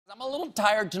I'm a little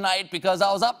tired tonight because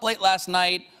I was up late last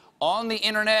night on the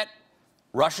internet.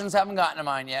 Russians haven't gotten to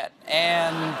mine yet.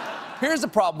 And here's the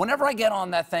problem. Whenever I get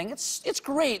on that thing, it's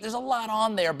great. There's a lot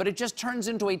on there, but it just turns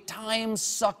into a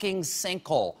time-sucking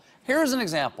sinkhole. Here's an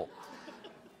example.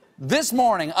 This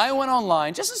morning, I went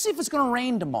online just to see if it's going to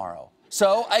rain tomorrow.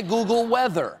 So I Google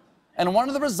weather. And one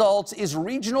of the results is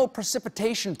regional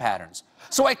precipitation patterns.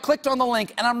 So I clicked on the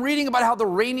link, and I'm reading about how the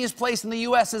rainiest place in the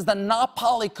U.S. is the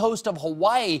Napali coast of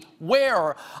Hawaii,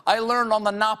 where I learned on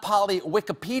the Napali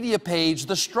Wikipedia page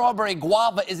the strawberry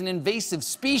guava is an invasive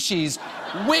species,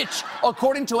 which,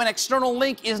 according to an external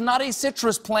link, is not a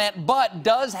citrus plant, but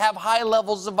does have high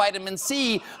levels of vitamin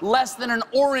C, less than an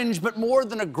orange, but more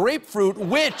than a grapefruit,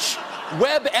 which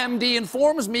WebMD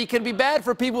informs me can be bad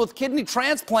for people with kidney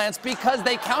transplants because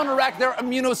they counteract their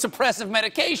immunosuppressive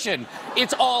medication.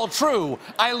 It's all true.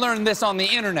 I learned this on the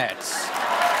internet.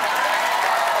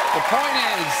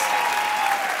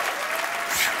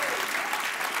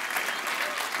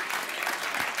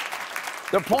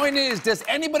 The point is, does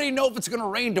anybody know if it's going to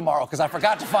rain tomorrow? Because I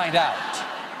forgot to find out.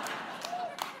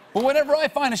 But whenever I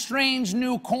find a strange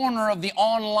new corner of the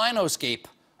online-oscape,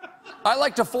 I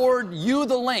like to forward you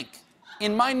the link.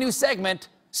 In my new segment,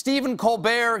 Stephen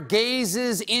Colbert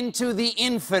gazes into the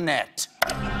InfiNet.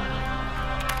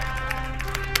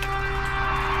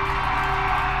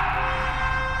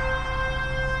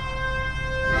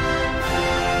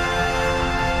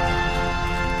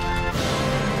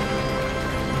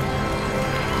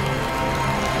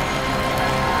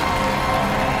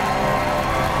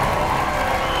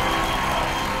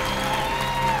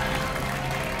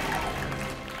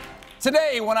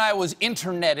 Today, when I was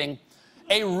interneting,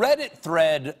 a Reddit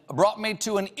thread brought me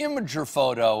to an Imager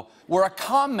photo where a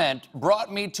comment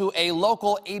brought me to a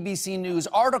local ABC News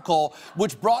article,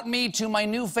 which brought me to my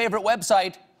new favorite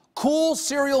website,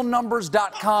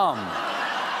 coolserialnumbers.com.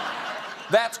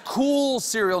 That's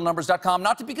coolserialnumbers.com,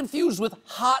 not to be confused with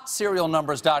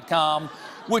hotserialnumbers.com,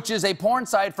 which is a porn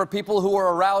site for people who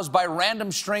are aroused by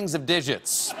random strings of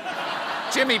digits.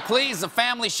 Jimmy, please, a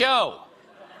family show.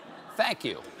 Thank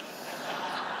you.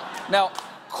 Now,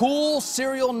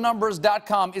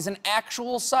 coolserialnumbers.com is an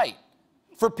actual site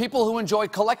for people who enjoy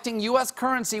collecting U.S.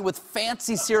 currency with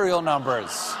fancy serial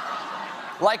numbers.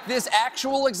 Like this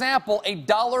actual example, a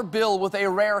dollar bill with a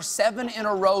rare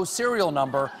 7-in-a-row serial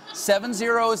number, 7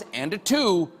 zeros and a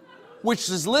 2, which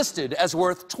is listed as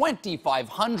worth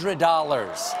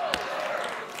 $2,500.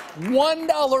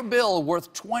 $1 bill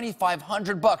worth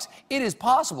 $2,500. It is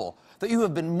possible that you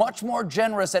have been much more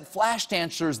generous at flash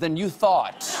dancers than you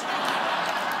thought.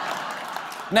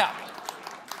 Now,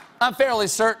 I'm fairly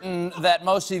certain that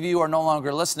most of you are no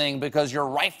longer listening because you're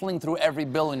rifling through every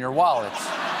bill in your wallets.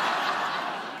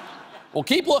 Well,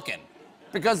 keep looking,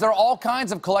 because there are all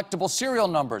kinds of collectible serial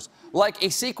numbers, like a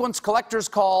sequence collectors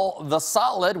call the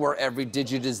solid, where every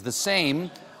digit is the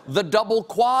same, the double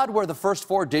quad, where the first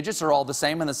 4 digits are all the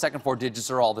same and the second 4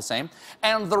 digits are all the same,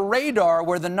 and the radar,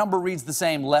 where the number reads the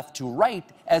same left to right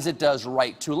as it does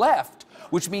right to left,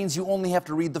 which means you only have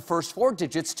to read the first 4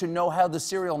 digits to know how the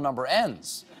serial number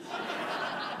ends.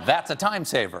 That's a time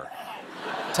saver.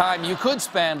 Time you could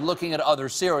spend looking at other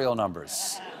serial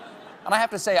numbers. And I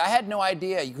have to say, I had no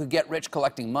idea you could get rich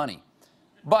collecting money.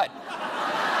 But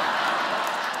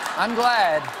I'm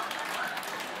glad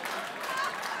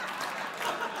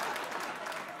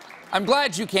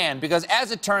you can, because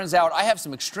as it turns out, I have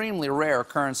some extremely rare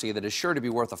currency that is sure to be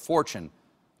worth a fortune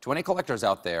to any collectors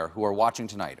out there who are watching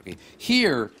tonight. Okay,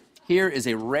 here is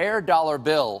a rare dollar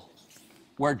bill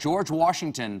where George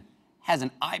Washington has an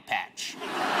eye patch.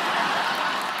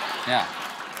 Yeah.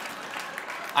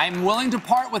 I'm willing to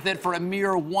part with it for a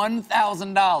mere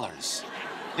 $1,000.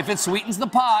 If it sweetens the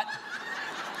pot,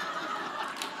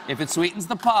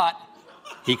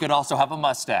 he could also have a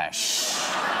mustache.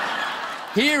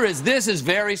 This is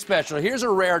very special. Here's a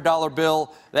rare dollar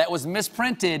bill that was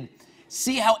misprinted.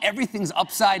 See how everything's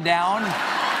upside down?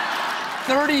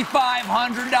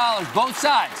 $3,500, both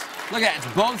sides. Look at it,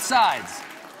 it's both sides.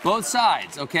 Both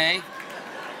sides, okay?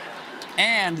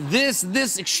 And this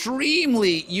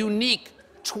extremely unique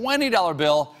 $20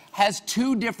 bill has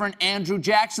 2 different Andrew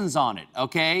Jacksons on it,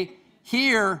 okay?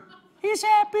 Here, he's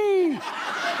happy.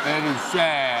 And he's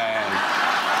sad.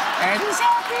 And he's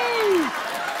happy.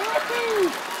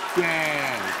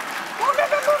 Sad.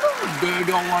 They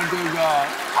don't want to go.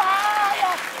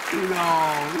 You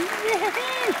know.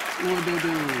 What do they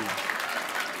do?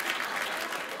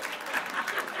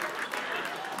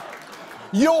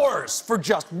 Yours for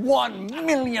just $1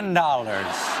 million.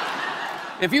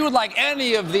 If you would like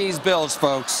any of these bills,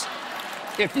 folks,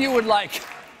 if you would like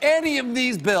any of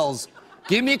these bills,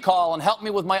 Give me a call and help me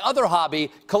with my other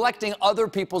hobby, collecting other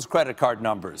people's credit card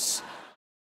numbers.